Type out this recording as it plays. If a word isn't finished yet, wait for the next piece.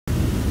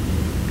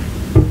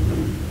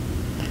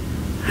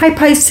Hi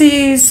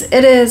Pisces,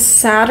 it is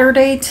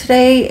Saturday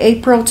today,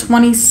 April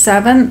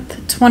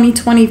 27th,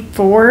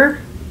 2024.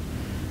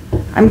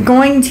 I'm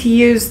going to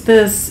use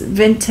this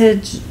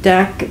vintage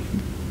deck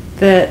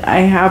that I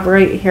have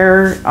right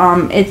here.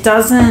 I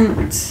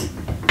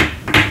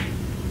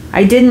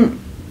didn't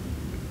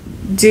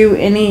do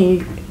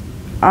any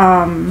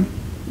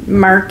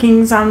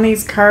markings on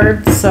these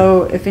cards,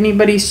 so if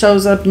anybody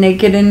shows up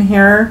naked in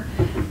here,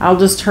 I'll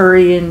just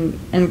hurry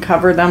and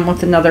cover them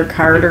with another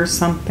card or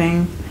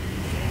something.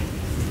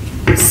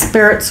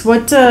 Spirits,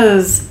 what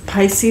does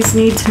Pisces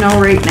need to know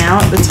right now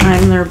at the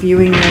time they're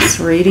viewing this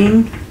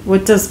reading?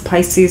 What does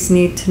Pisces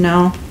need to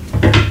know?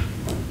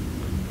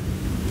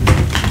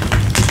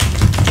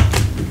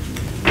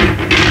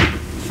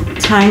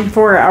 Time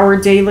for our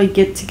daily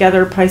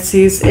get-together,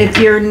 Pisces. If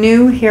you're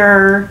new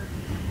here,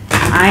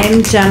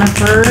 I'm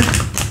Jennifer.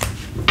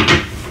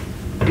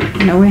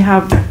 I know we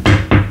have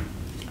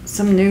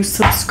some new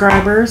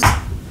subscribers.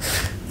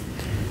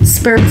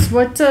 Spirits,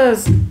 what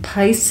does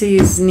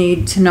Pisces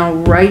need to know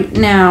right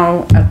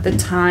now at the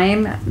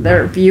time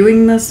they're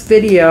viewing this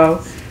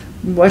video?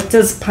 What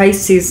does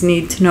Pisces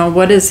need to know?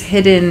 What is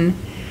hidden?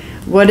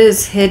 What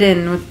is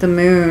hidden with the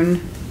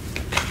moon?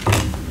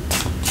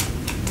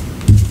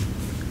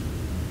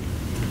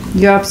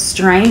 You have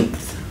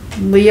strength,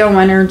 Leo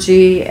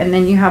energy, and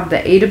then you have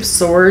the Eight of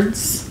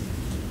Swords.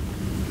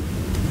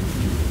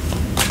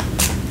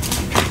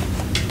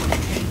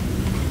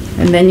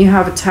 And then you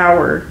have a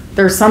Tower.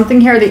 There's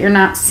something here that you're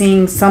not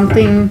seeing, some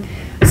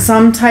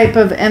type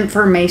of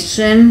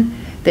information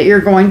that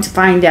you're going to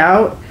find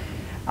out.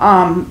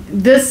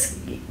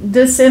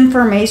 This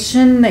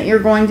information that you're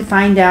going to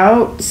find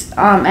out,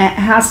 it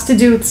has to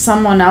do with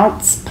someone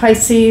else,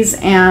 Pisces,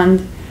 and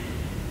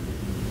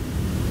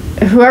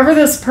whoever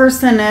this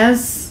person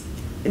is,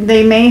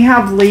 they may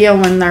have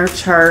Leo in their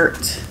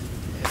chart.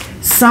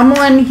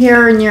 Someone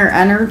here in your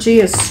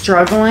energy is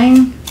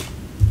struggling.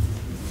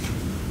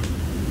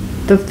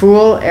 The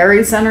Fool,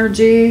 Aries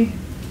energy.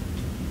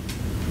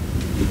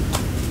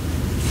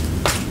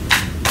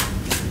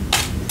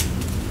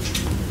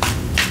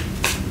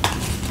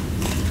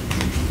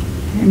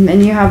 And then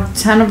you have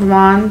Ten of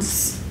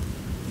Wands.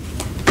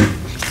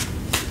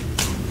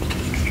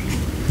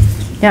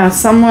 Yeah,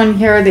 someone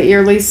here that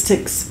you're least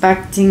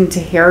expecting to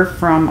hear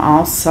from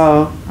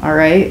also, all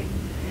right?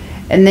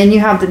 And then you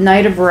have the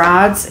Knight of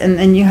Rods, and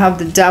then you have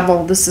the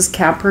Devil. This is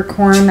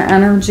Capricorn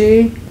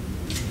energy.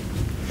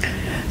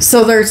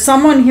 So there's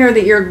someone here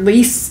that you're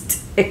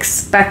least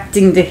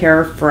expecting to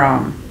hear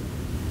from.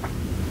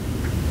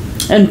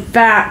 In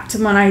fact,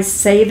 when I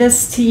say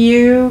this to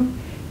you,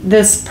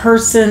 this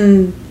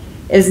person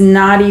is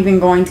not even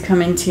going to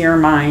come into your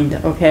mind,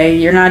 okay?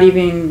 You're not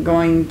even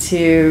going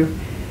to...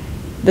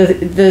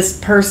 This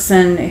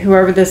person,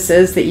 whoever this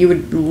is that you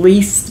would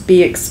least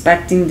be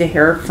expecting to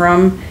hear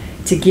from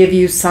to give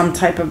you some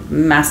type of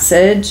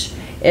message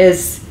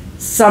is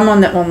someone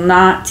that will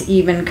not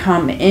even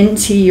come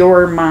into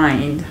your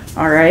mind,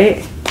 all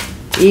right?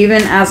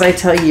 Even as I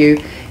tell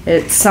you,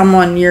 it's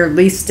someone you're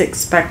least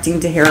expecting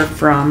to hear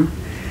from.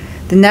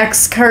 The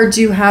next card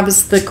you have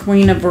is the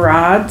Queen of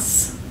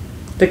Rods,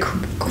 the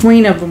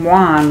Queen of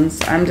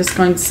Wands. I'm just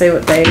going to say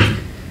what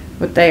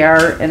they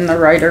are in the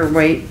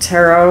Rider-Waite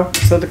Tarot.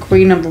 So the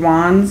Queen of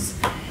Wands.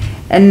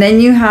 And then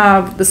you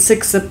have the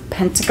Six of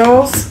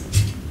Pentacles.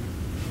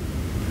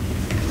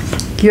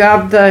 You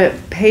have the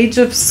Page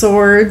of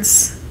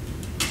Swords.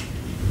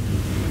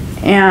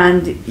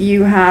 And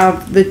you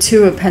have the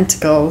Two of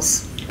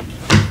Pentacles.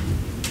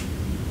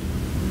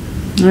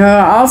 You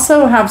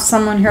also have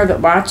someone here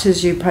that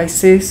watches you,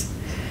 Pisces.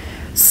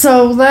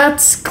 So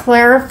let's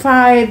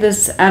clarify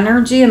this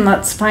energy and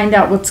let's find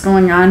out what's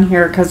going on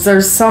here, because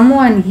there's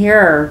someone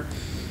here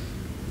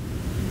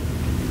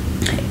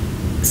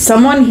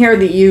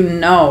that you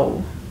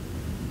know.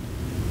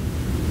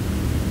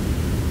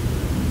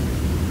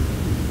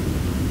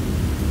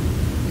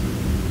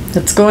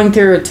 That's going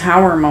through a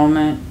Tower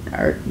moment,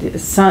 or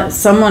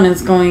someone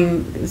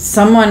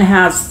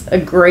has a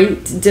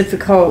great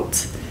difficult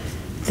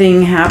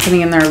thing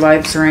happening in their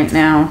lives right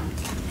now.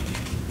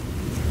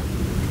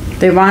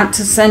 They want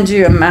to send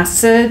you a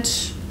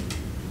message.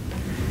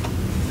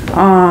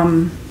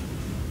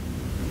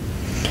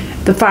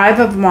 The Five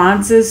of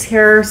Wands is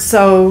here,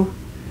 so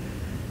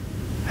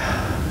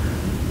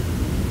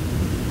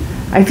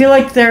I feel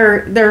like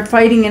they're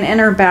fighting an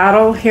inner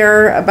battle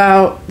here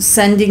about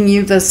sending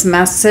you this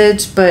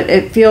message, but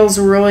it feels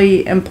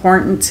really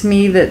important to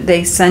me that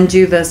they send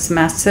you this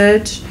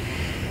message.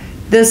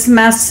 This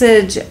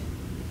message,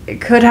 it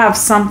could have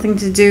something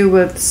to do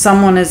with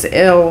someone is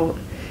ill.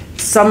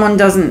 Someone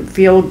doesn't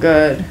feel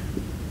good.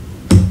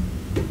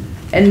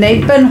 And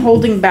they've been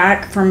holding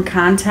back from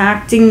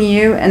contacting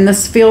you, and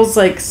this feels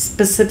like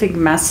specific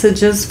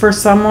messages for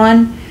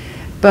someone.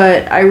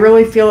 But I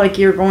really feel like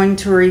you're going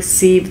to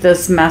receive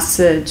this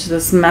message,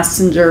 this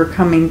messenger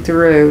coming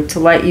through to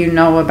let you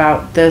know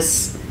about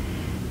this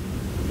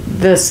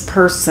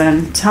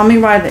person. Tell me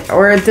why,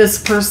 or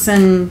this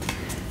person,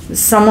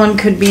 someone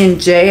could be in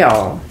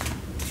jail.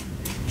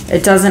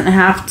 It doesn't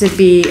have to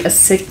be a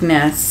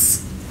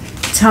sickness.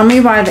 Tell me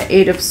why the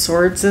Eight of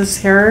Swords is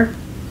here.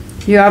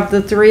 You have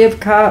the Three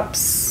of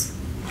Cups.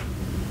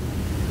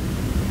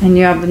 And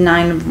you have the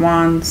Nine of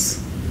Wands.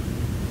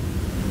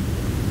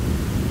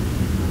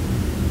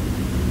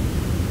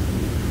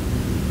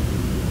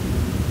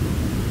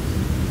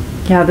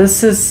 Yeah,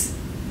 this is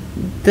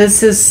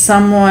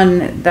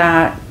someone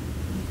that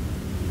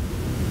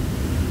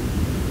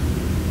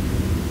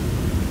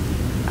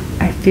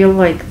I feel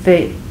like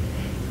they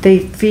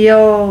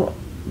feel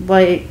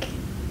like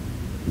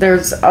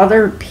there's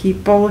other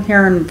people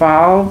here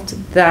involved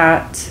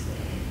that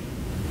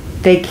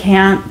they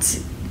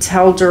can't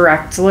tell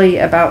directly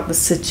about the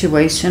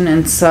situation,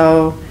 and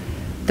so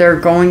they're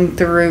going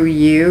through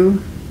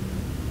you.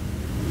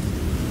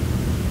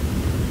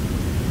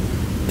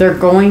 They're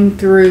going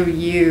through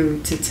you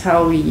to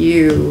tell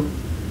you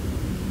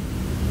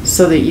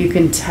so that you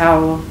can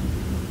tell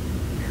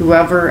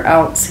whoever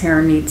else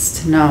here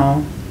needs to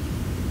know.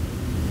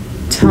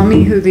 Tell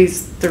me who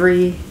these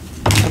Three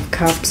of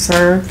Cups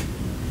are.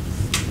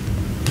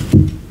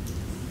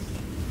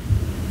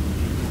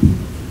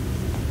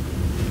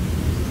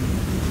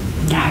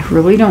 Yeah, I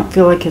really don't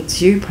feel like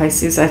it's you,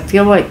 Pisces. I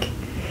feel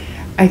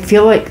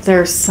like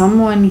there's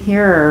someone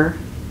here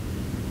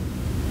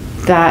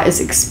that is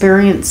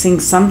experiencing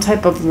some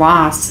type of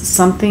loss.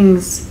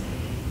 Something's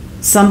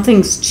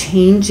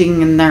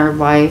changing in their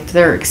life.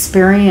 They're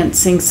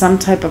experiencing some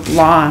type of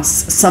loss,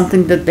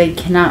 something that they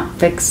cannot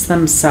fix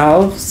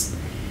themselves.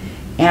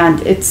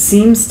 And it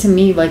seems to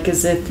me like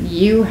as if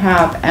you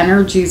have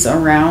energies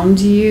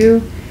around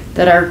you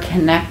that are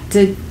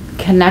connected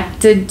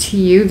to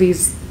you.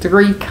 These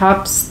Three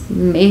Cups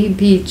may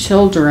be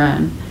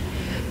children,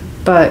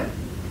 but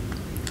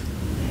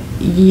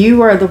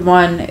you are the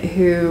one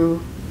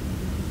who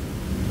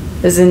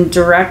is in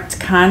direct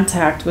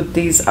contact with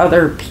these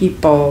other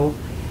people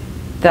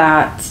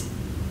that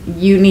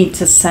you need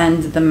to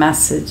send the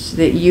message,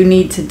 that you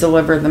need to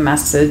deliver the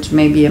message,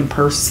 maybe in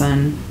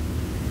person.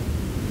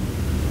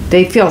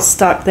 They feel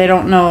stuck. They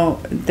don't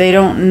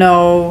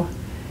know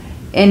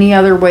any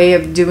other way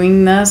of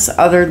doing this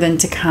other than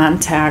to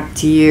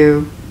contact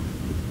you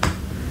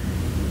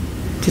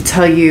to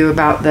tell you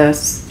about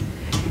this.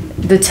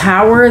 The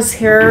Tower is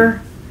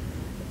here.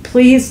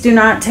 Please do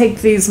not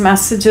take these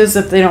messages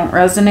if they don't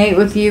resonate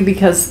with you,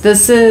 because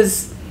this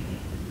is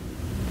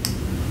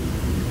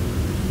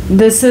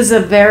a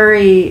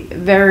very,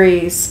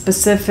 very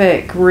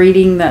specific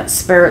reading that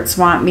spirits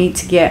want me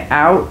to get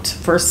out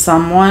for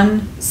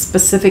someone.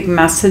 Specific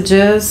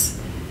messages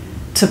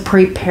to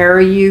prepare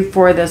you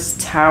for this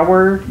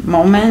Tower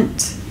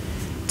moment.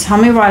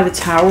 Tell me why the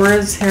Tower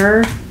is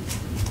here.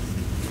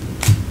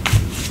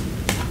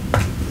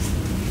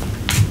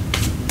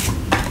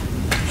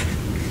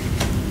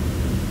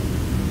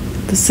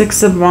 The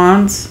Six of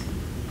Wands.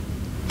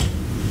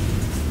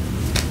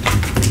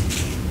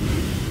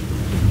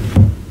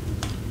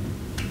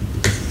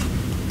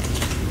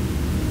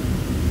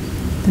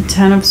 The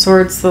Ten of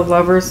Swords, the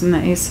Lovers, and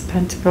the Ace of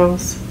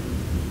Pentacles.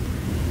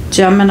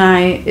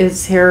 Gemini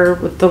is here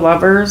with the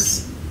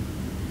Lovers.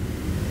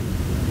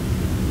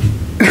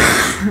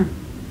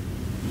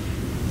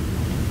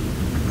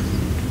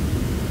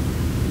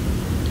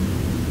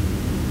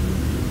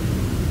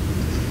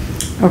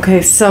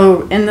 Okay,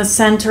 so in the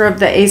center of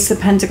the Ace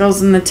of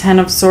Pentacles and the Ten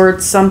of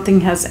Swords,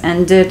 something has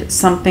ended,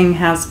 something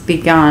has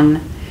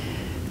begun.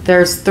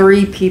 There's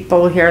three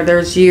people here.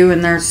 There's you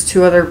and there's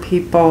two other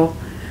people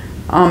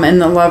in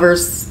the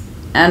Lovers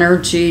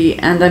energy.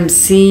 And I'm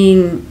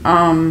seeing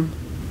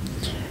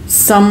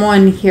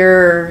someone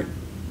here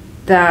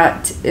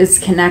that is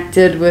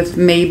connected with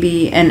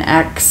maybe an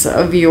ex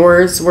of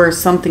yours, where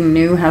something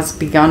new has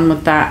begun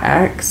with that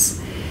ex.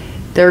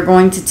 They're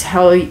going to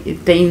tell you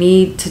they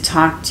need to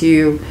talk to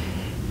you.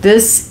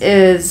 This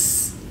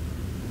is,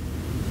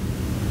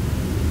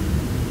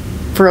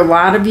 for a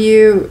lot of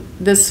you,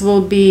 this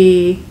will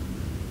be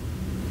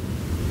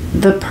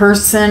the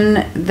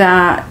person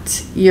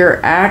that your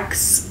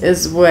ex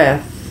is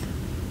with,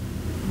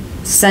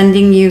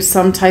 sending you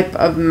some type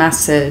of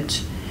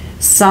message.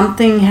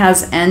 Something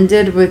has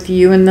ended with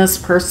you and this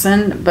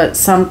person, but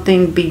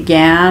something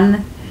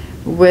began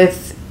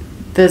with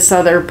this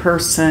other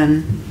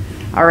person.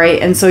 All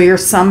right, and so you're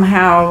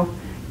somehow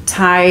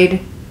tied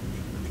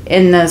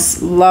in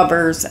this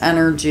lover's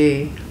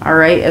energy, all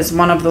right, as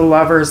one of the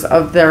lovers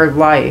of their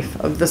life,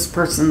 of this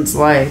person's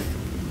life.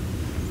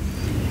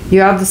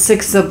 You have the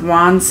Six of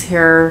Wands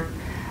here.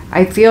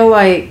 I feel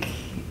like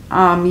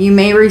you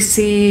may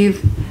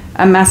receive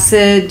a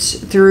message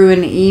through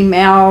an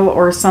email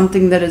or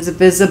something that is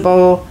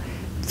visible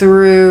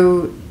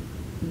through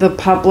the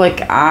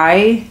public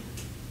eye,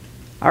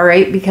 all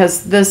right,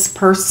 because this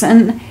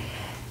person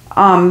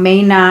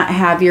may not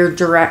have your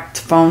direct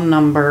phone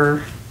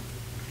number.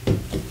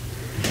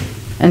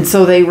 And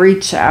so they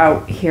reach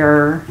out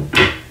here.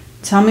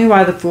 Tell me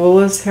why the Fool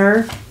is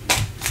here.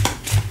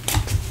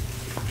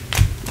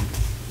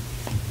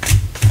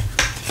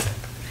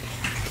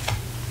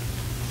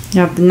 You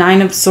have the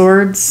Nine of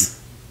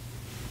Swords.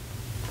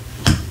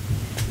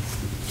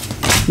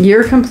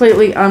 You're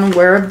completely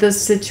unaware of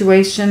this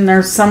situation.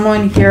 There's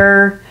someone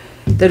here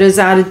that is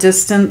at a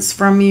distance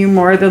from you,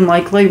 more than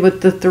likely,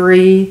 with the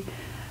Three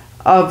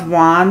of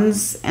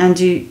Wands. And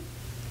you,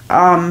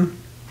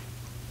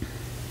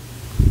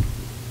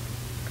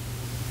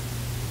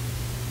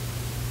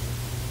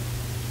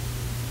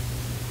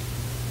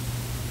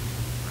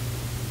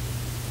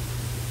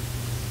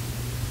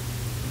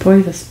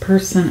 boy, this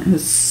person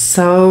is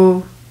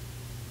so,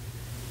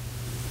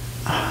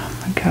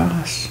 oh my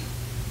gosh.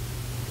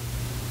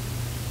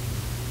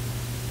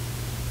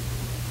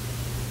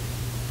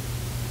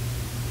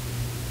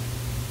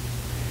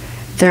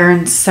 They're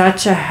in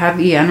such a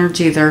heavy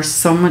energy. There's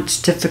so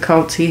much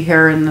difficulty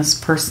here in this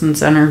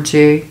person's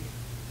energy.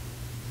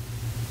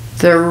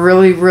 They're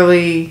really,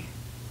 really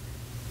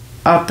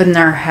up in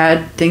their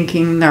head,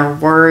 thinking, they're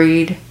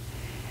worried.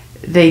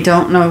 They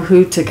don't know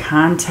who to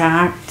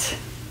contact.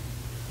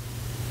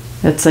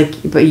 It's like,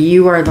 but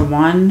you are the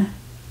one.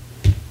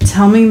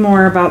 Tell me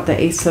more about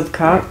the Ace of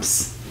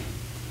Cups.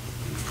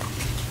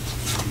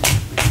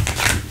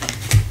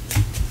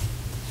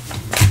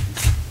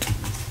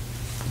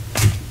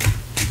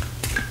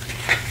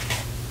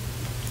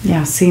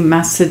 Yeah, see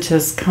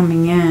messages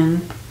coming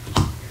in.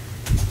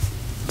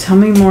 Tell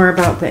me more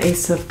about the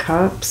Ace of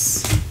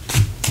Cups.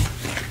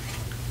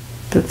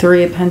 The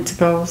Three of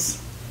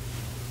Pentacles.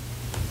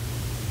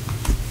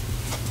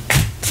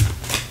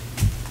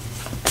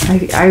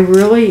 I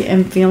really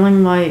am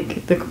feeling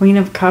like the Queen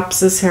of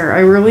Cups is here. I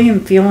really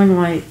am feeling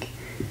like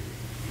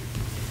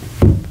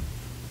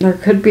there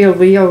could be a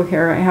Leo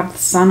here. I have the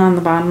Sun on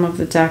the bottom of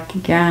the deck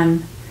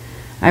again.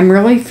 I'm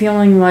really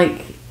feeling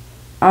like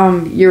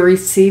you're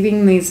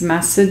receiving these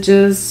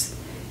messages,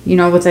 you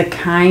know, with a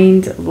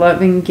kind,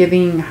 loving,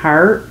 giving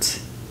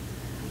heart.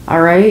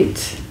 All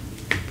right.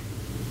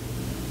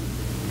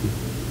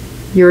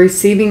 You're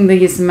receiving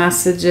these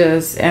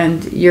messages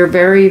and you're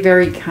very,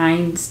 very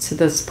kind to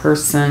this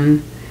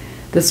person.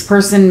 This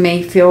person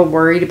may feel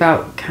worried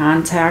about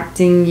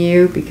contacting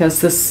you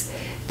because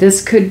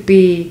this could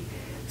be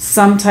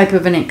some type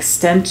of an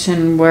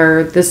extension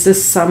where this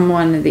is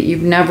someone that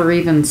you've never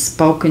even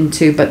spoken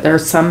to, but they're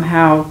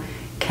somehow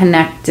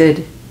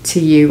connected to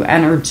you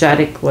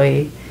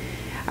energetically.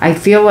 I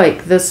feel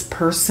like this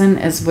person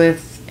is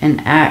with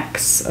an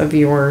ex of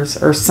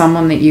yours or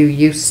someone that you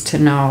used to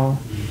know.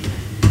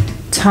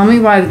 Tell me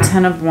why the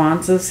Ten of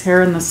Wands is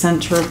here in the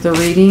center of the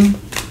reading.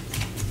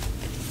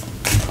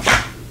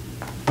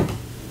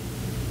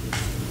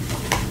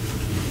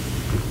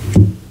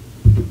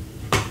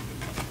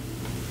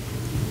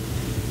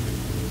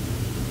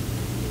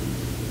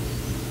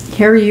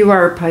 Here you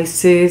are,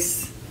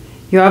 Pisces.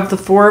 You have the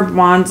Four of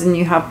Wands and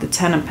you have the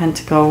Ten of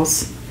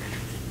Pentacles.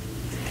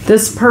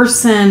 This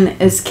person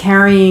is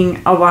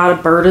carrying a lot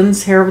of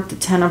burdens here with the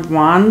Ten of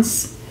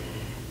Wands.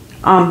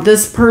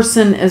 This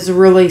person is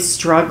really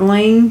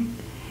struggling,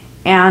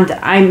 and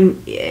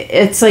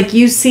it's like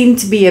you seem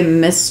to be a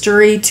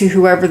mystery to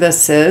whoever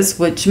this is,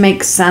 which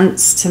makes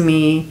sense to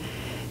me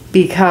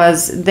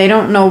because they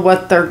don't know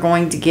what they're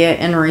going to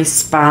get in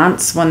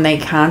response when they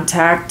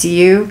contact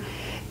you,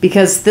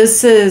 because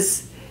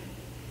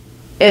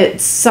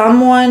it's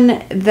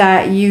someone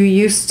that you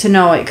used to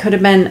know. It could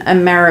have been a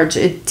marriage,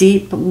 a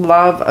deep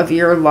love of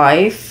your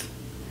life.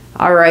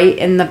 All right,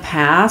 in the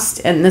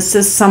past, and this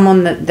is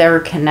someone that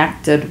they're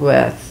connected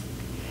with,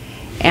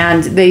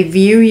 and they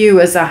view you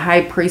as a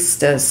high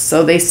priestess,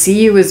 so they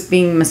see you as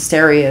being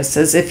mysterious,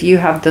 as if you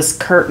have this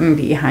curtain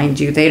behind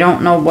you. They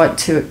don't know what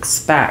to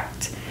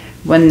expect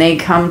when they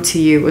come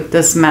to you with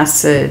this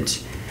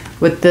message,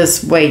 with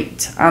this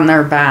weight on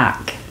their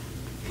back.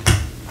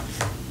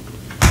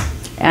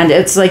 And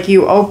it's like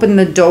you open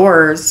the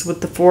doors with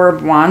the Four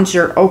of Wands.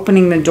 You're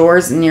opening the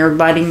doors and you're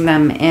letting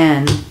them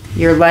in.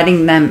 You're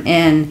letting them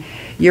in.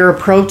 You're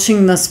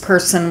approaching this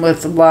person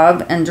with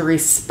love and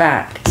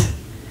respect.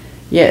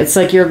 Yeah, it's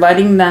like you're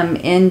letting them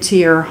into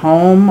your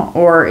home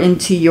or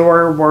into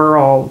your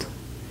world.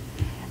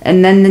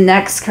 And then the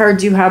next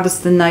card you have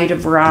is the Knight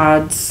of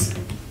Rods.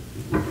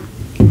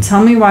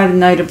 Tell me why the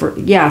Knight of...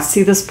 Yeah,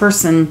 see this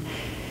person.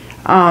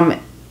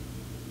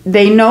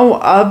 They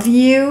know of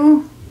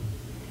you.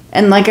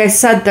 And like I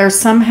said, they're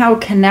somehow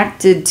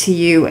connected to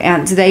you.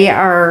 And they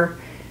are...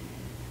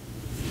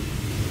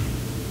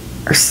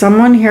 Or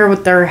someone here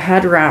with their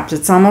head wrapped.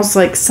 It's almost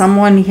like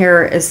someone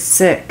here is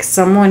sick.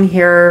 Someone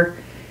here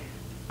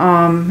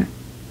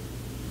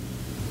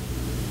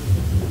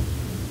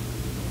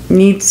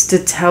needs to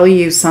tell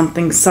you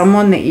something.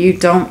 Someone that you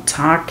don't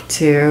talk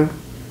to.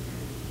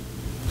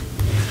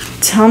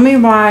 Tell me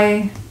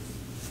why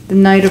the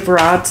Knight of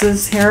Rods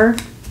is here.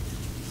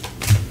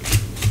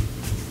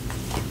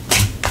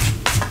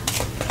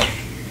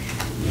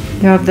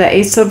 You have the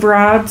Ace of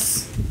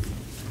Rods.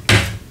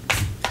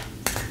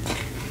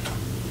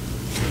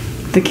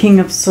 The King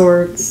of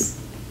Swords.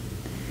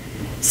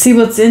 See,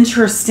 what's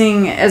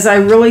interesting is I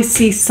really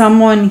see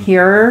someone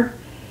here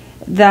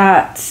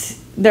that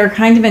they're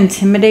kind of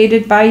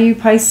intimidated by you,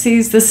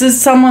 Pisces. This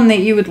is someone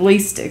that you would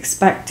least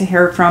expect to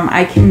hear from.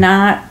 I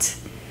cannot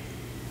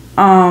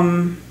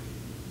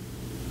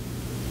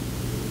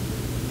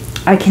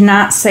I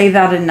cannot say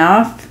that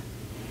enough.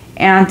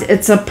 And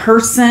it's a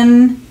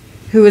person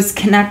who is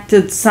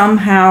connected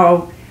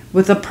somehow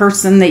with a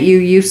person that you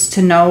used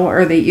to know,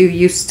 or that you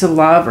used to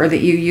love, or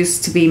that you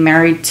used to be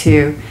married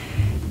to.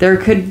 There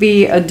could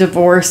be a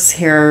divorce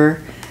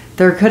here.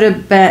 There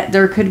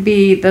could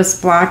be this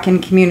block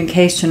in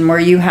communication where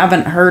you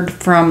haven't heard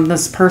from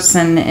this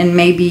person in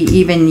maybe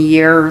even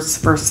years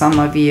for some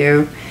of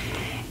you.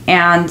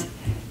 And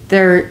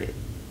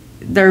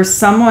there's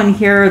someone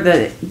here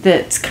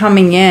that's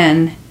coming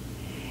in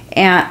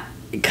and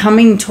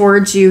coming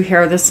towards you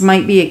here. This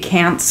might be a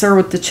Cancer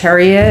with the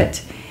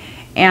Chariot.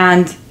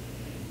 And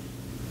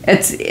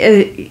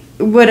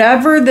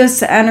whatever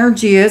this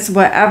energy is,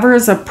 whatever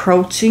is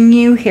approaching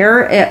you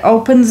here, it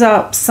opens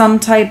up some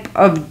type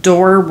of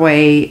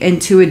doorway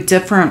into a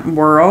different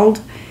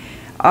world,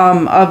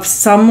 of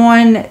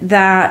someone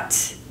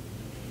that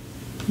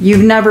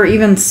you've never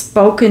even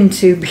spoken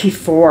to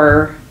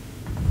before,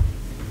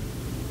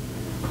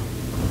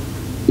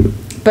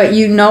 but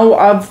you know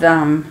of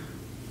them.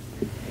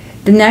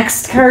 The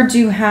next card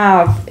you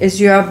have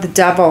is you have the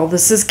Devil.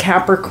 This is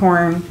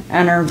Capricorn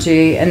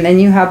energy. And then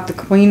you have the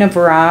Queen of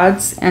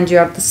Rods and you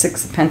have the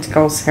Six of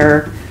Pentacles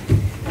here.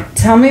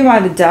 Tell me why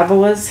the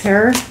Devil is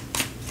here.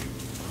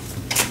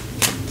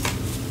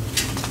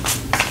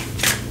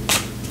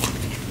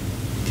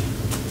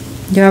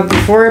 You have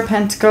the Four of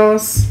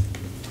Pentacles,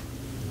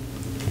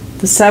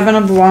 the Seven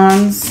of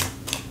Wands,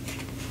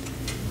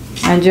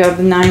 and you have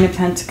the Nine of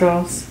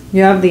Pentacles.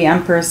 You have the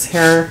Empress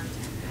here.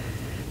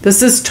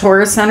 This is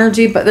Taurus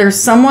energy, but there's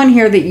someone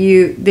here that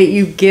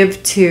you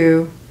give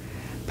to,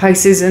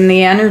 Pisces. In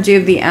the energy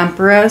of the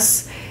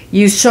Empress,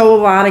 you show a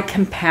lot of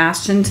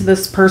compassion to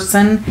this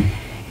person.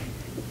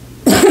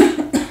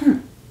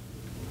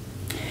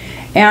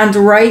 And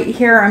right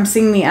here, I'm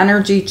seeing the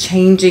energy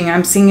changing.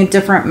 I'm seeing a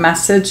different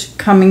message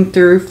coming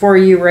through for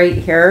you right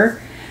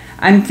here.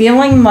 I'm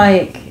feeling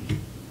like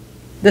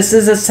this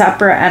is a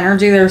separate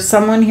energy. There's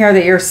someone here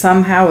that you're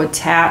somehow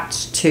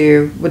attached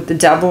to with the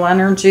Devil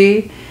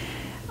energy.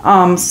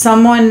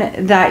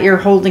 Someone that you're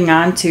holding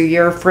on to.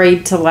 You're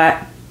afraid to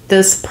let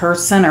this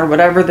person or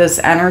whatever this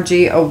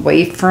energy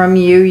away from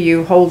you.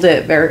 You hold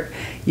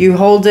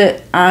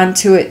it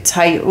onto it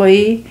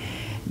tightly.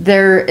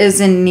 There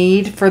is a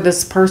need for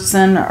this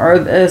person or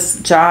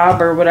this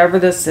job or whatever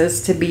this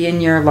is to be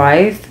in your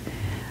life.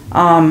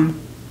 But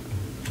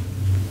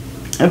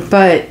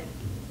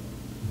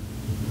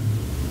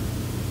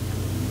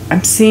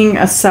I'm seeing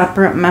a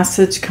separate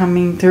message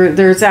coming through.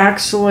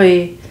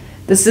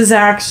 This is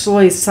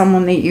actually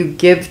someone that you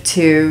give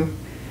to.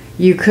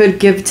 You could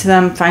give to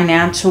them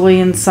financially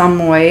in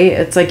some way.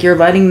 It's like you're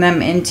letting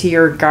them into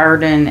your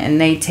garden and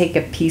they take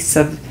a piece,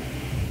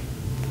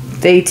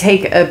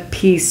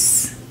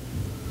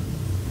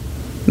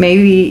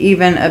 maybe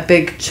even a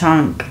big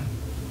chunk.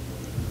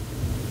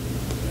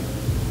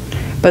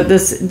 But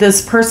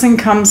this person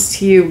comes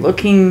to you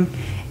looking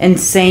and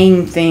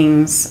saying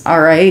things,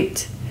 all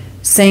right?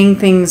 Saying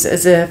things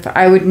as if,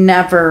 I would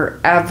never,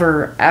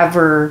 ever,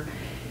 ever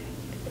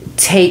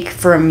take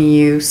from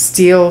you,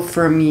 steal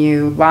from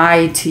you,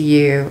 lie to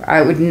you.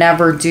 I would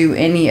never do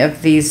any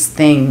of these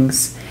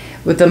things,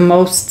 with the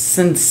most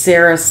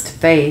sincerest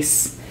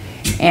face.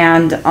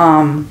 And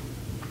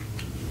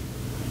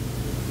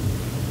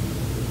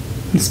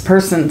this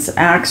person's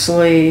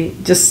actually,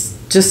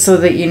 just so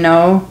that you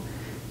know,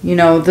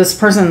 this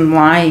person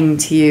lying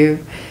to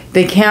you.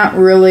 They can't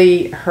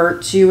really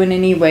hurt you in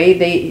any way.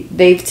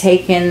 They've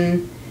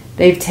taken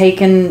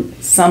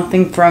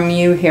something from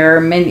you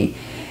here.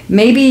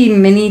 Maybe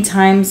many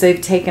times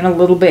they've taken a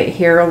little bit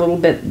here, a little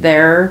bit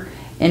there,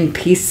 in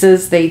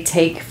pieces they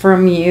take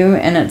from you.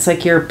 And it's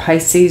like your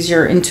Pisces,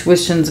 your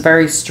intuition's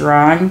very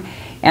strong.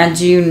 And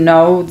you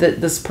know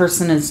that this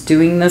person is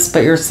doing this,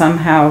 but you're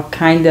somehow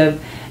kind of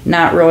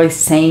not really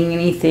saying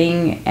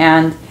anything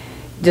and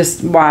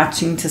just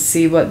watching to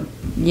see what,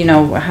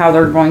 how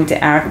they're going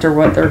to act or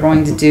what they're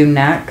going to do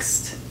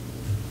next.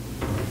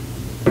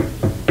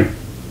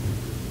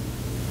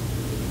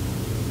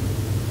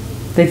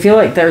 They feel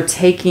like they're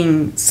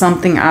taking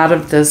something out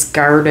of this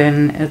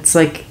garden. It's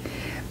like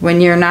when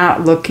you're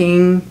not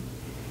looking,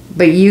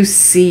 but you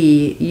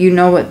see, you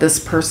know what this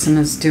person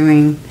is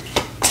doing.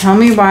 Tell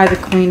me why the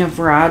Queen of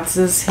Rods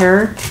is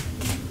here.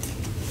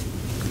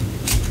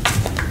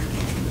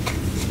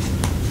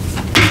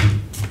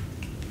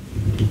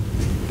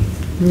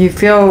 You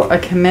feel a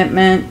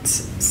commitment,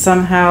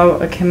 somehow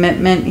a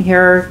commitment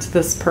here to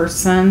this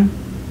person.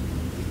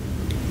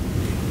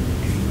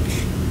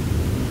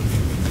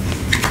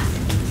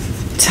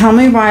 Tell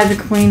me why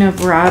the Queen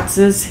of Rods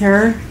is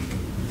here.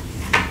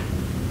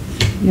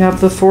 You have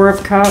the Four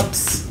of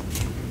Cups,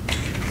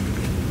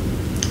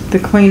 the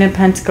Queen of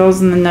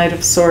Pentacles, and the Knight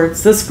of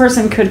Swords. This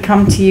person could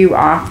come to you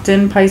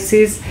often,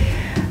 Pisces.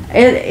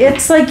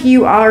 It's like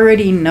you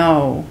already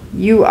know.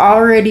 You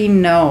already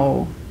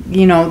know.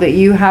 That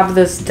you have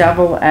this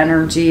Devil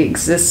energy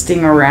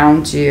existing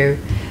around you,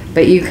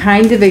 but you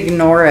kind of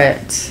ignore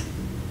it.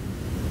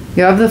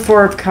 You have the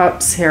Four of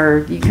Cups here.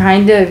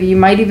 You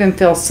might even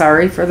feel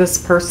sorry for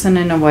this person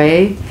in a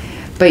way,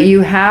 but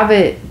you have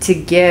it to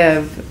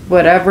give,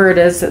 whatever it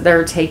is that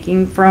they're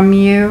taking from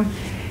you.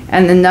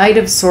 And the Knight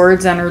of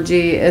Swords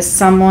energy is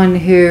someone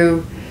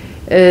who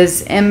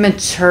is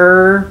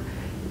immature.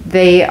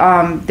 They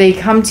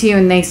come to you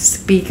and they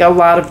speak a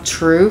lot of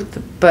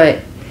truth, but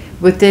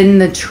within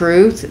the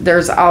truth,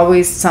 there's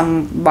always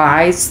some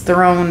lies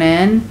thrown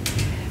in.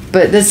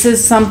 But this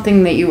is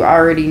something that you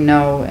already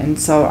know, and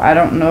so I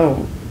don't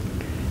know.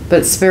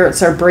 But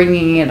spirits are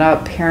bringing it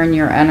up here in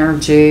your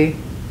energy.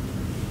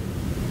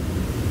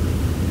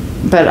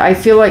 But I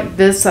feel like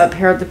this up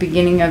here at the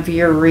beginning of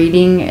your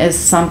reading is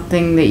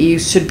something that you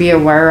should be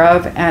aware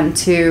of, and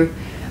to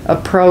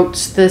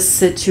approach this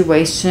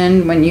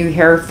situation when you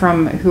hear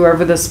from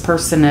whoever this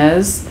person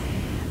is,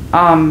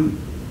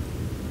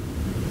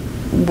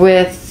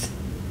 with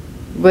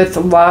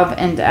love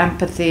and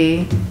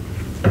empathy.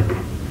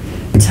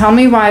 Tell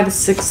me why the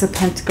Six of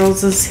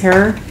Pentacles is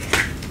here.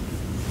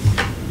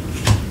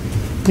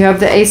 You have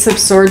the Ace of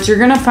Swords. You're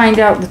going to find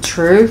out the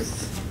truth.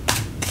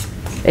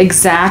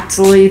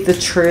 Exactly the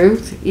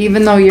truth.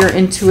 Even though your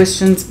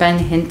intuition's been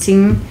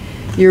hinting,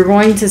 you're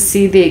going to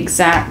see the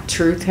exact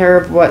truth here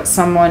of what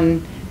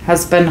someone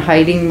has been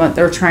hiding, what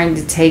they're trying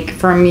to take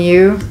from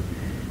you.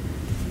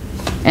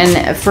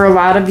 And for a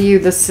lot of you,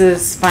 this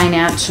is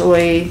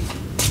financially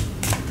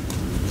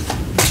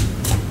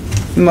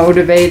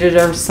motivated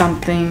or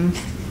something,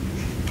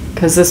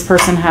 because this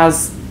person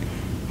has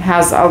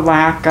a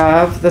lack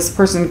of. This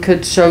person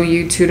could show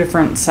you two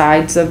different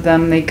sides of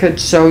them. They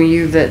could show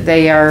you that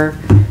they are,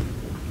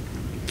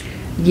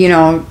 you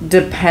know,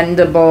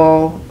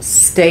 dependable,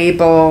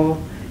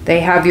 stable.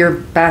 They have your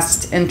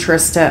best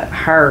interest at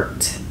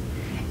heart.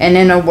 And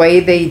in a way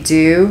they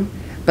do,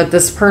 but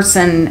this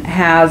person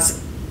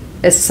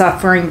is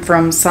suffering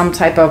from some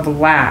type of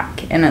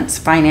lack, and it's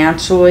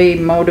financially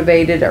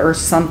motivated or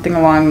something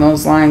along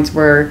those lines,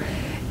 where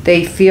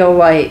they feel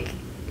like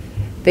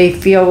they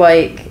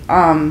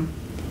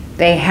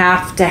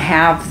have to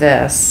have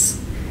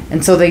this,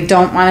 and so they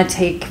don't want to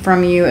take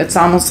from you. It's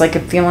almost like a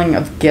feeling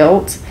of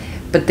guilt,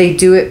 but they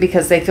do it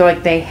because they feel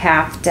like they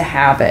have to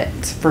have it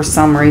for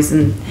some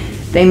reason.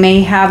 They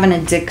may have an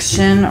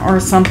addiction or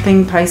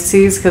something,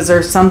 Pisces, because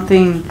there's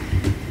something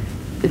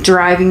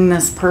driving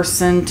this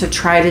person to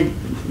try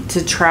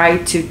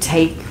to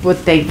take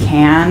what they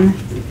can.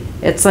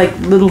 It's like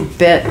little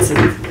bits,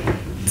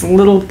 it's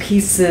little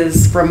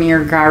pieces from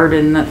your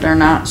garden that they're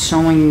not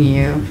showing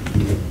you.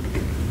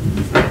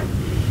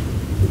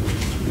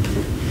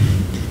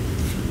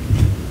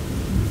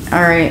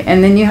 All right,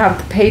 and then you have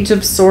the Page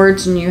of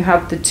Swords and you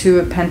have the Two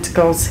of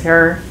Pentacles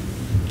here.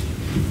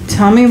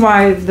 Tell me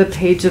why the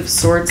Page of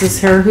Swords is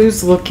here.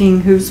 Who's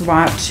looking, who's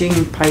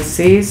watching,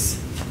 Pisces?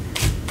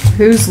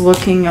 Who's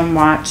looking and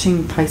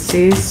watching,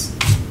 Pisces?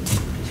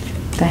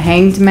 The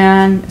Hanged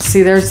Man.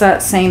 See, there's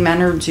that same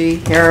energy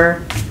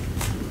here.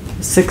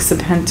 Six of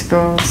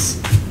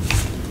Pentacles.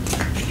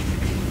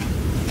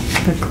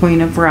 The Queen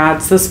of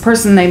Rods. This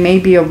person, they may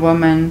be a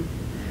woman.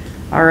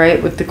 All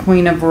right, with the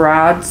Queen of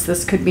Rods.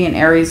 This could be an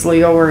Aries,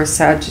 Leo, or a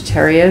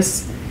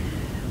Sagittarius.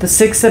 The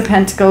Six of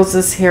Pentacles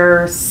is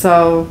here,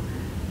 so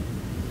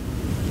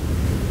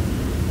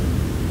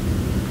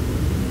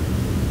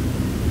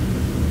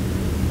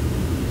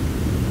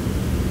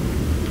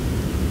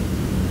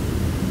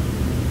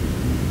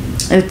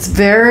it's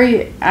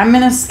very, I'm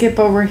going to skip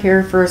over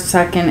here for a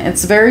second.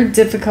 It's very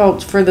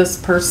difficult for this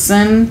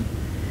person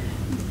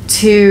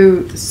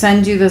to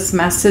send you this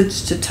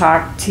message, to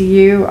talk to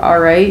you, all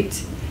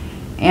right?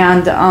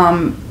 And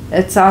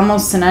it's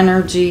almost an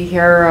energy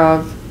here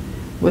of,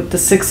 with the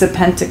Six of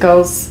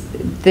Pentacles,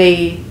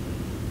 they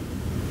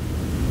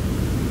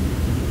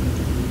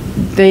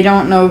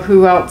don't know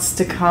who else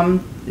to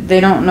come.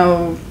 They don't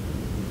know,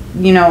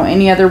 you know,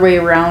 any other way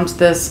around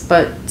this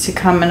but to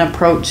come and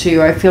approach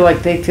you. I feel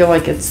like they feel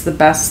like it's the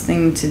best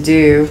thing to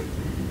do.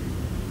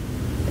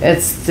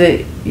 It's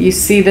the, you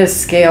see the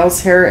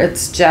scales here,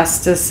 it's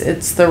justice,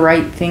 it's the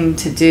right thing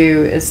to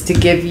do, is to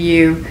give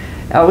you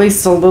at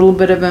least a little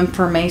bit of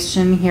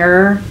information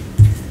here.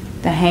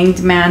 The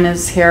Hanged Man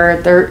is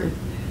here.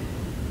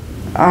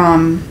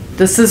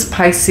 This is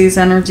Pisces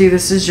energy.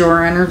 This is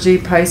your energy,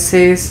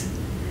 Pisces.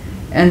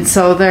 And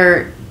so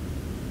they're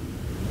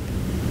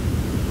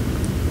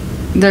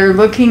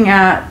looking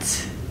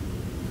at,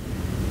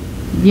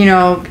 you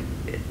know,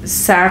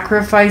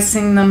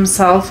 sacrificing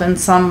themselves in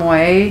some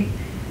way,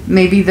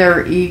 maybe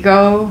their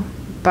ego,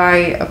 by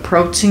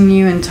approaching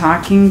you and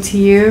talking to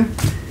you.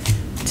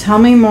 Tell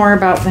me more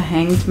about the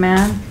Hanged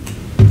Man.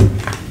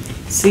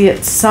 See,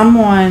 it's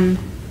someone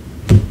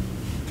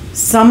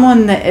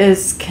that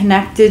is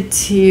connected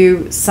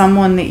to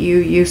someone that you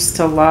used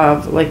to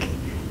love, like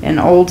an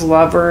old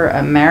lover,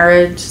 a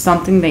marriage,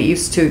 something that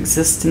used to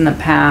exist in the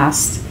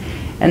past.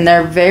 And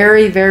they're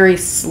very, very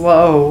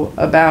slow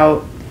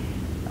about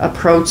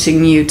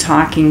approaching you,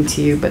 talking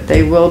to you, but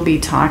they will be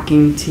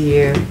talking to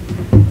you.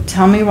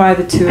 Tell me why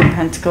the Two of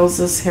Pentacles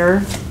is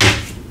here.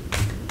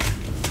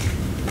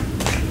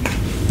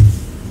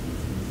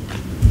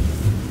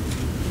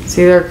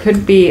 See, there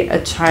could be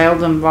a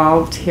child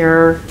involved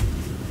here.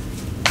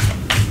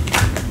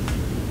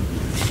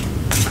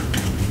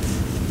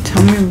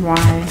 Tell me why.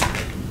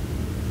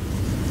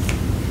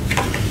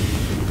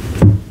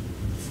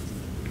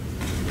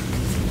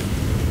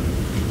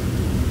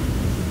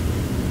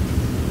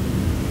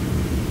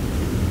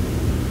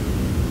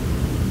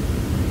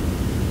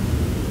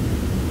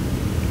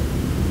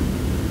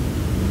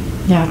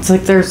 Yeah, it's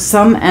like there's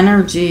some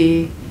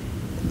energy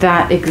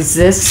that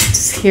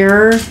exists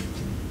here,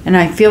 and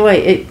I feel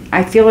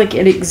like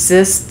it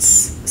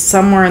exists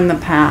somewhere in the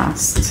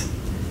past.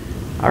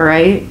 All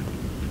right?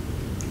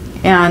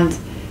 And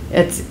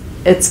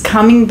it's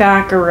coming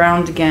back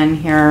around again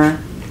here.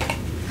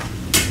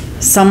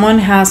 Someone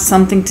has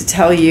something to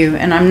tell you,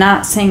 and I'm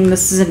not saying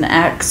this is an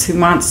ex who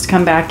wants to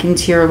come back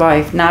into your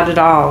life, not at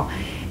all.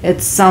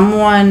 It's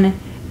someone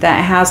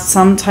that has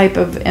some type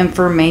of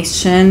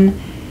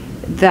information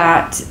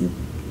that,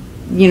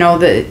 you know,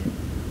 that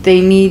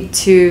they need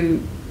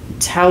to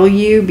tell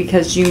you,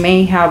 because you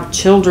may have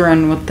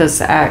children with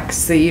this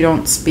ex that you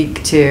don't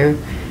speak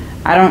to.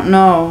 I don't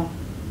know.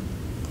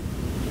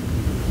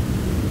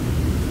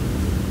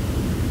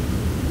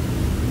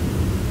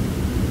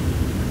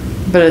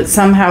 But it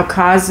somehow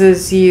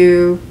causes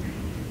you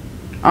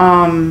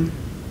to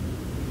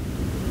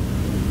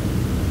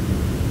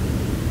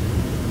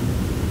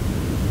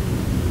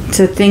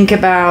think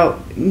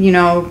about, you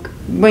know,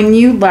 when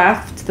you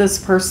left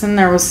this person,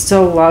 there was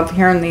still love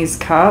here in these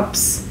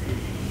cups.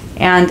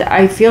 And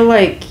I feel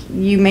like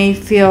you may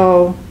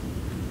feel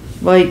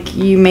like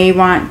you may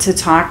want to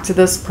talk to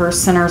this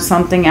person or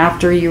something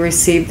after you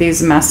receive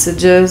these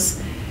messages,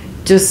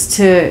 just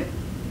to,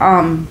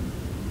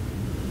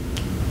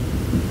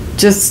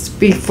 just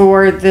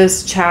before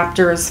this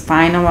chapter is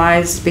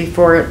finalized,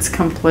 before it's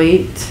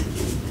complete.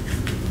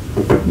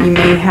 You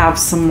may have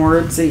some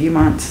words that you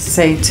want to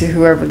say to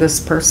whoever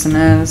this person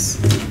is.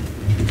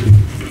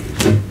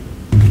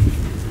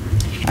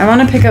 I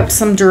want to pick up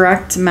some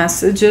direct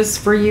messages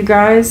for you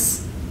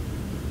guys.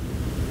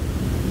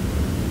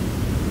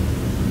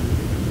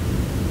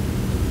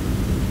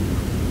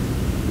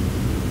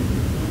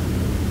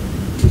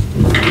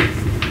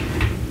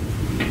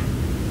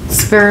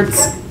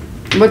 Spirits,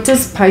 what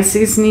does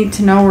Pisces need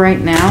to know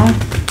right now?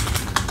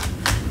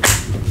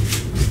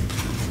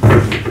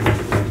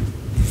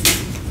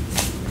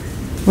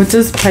 What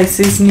does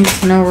Pisces need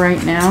to know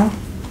right now?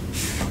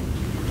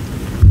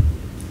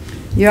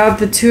 You have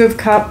the Two of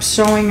Cups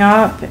showing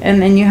up,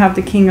 and then you have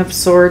the King of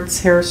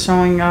Swords here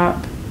showing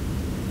up.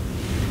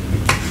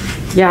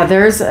 Yeah,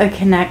 there's a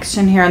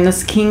connection here. And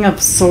this King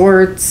of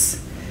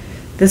Swords,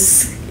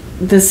 this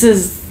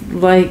is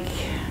like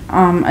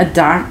a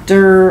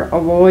doctor, a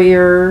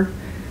lawyer,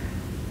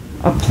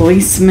 a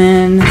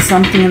policeman,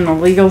 something in the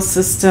legal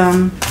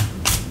system.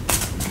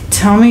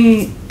 Tell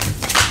me,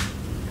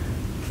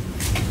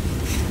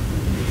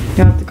 you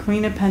have the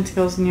Queen of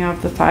Pentacles and you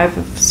have the Five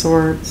of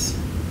Swords.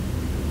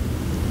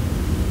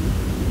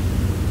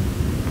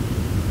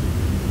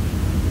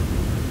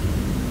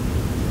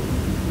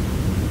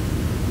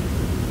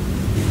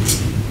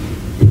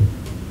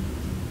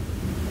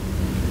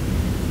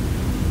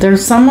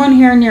 There's someone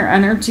here in your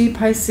energy,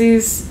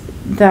 Pisces,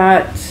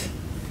 that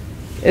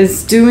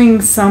is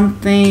doing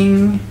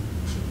something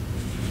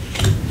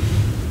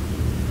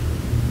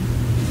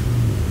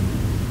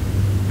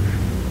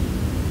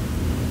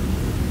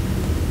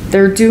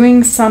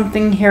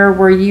here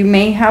where you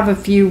may have a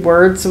few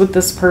words with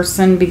this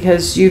person,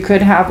 because you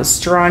could have a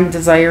strong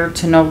desire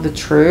to know the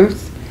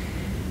truth.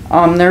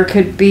 There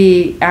could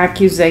be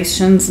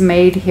accusations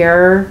made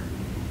here,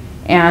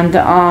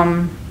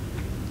 and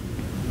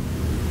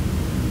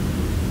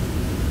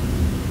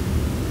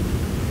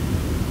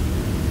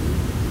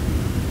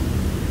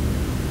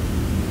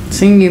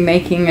seeing you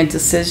making a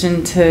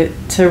decision to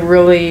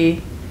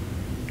really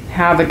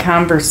have a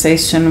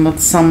conversation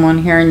with someone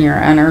here in your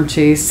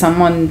energy,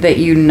 someone that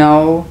you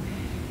know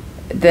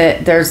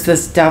that there's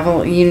this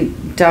devil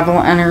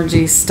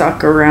energy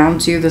stuck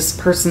around you. This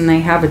person, they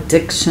have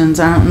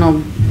addictions. I don't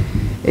know.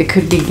 It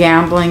could be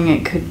gambling.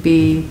 It could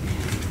be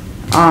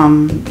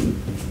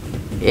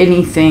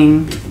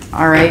anything.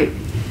 All right.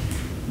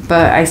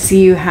 But I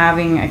see you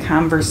having a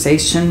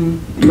conversation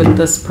with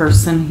this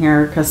person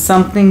here, because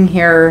something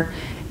here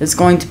is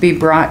going to be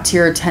brought to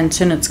your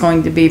attention. It's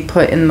going to be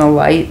put in the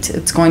light.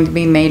 It's going to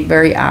be made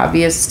very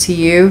obvious to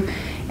you.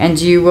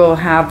 And you will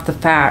have the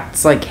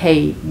facts like,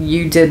 hey,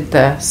 you did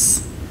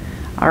this.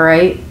 All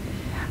right.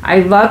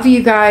 I love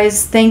you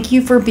guys. Thank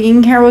you for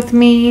being here with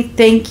me.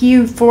 Thank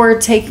you for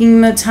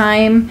taking the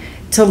time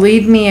to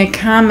leave me a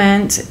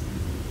comment.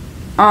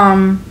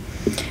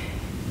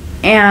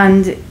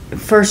 And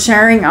for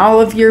sharing all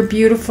of your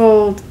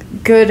beautiful,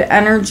 good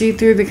energy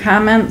through the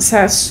comment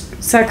section.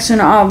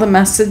 All the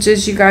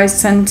messages you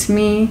guys send to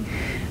me,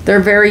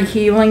 they're very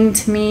healing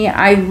to me.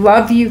 I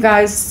love you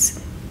guys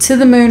to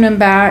the moon and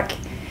back,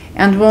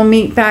 and we'll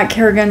meet back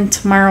here again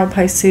tomorrow,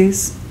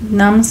 Pisces.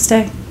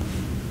 Namaste.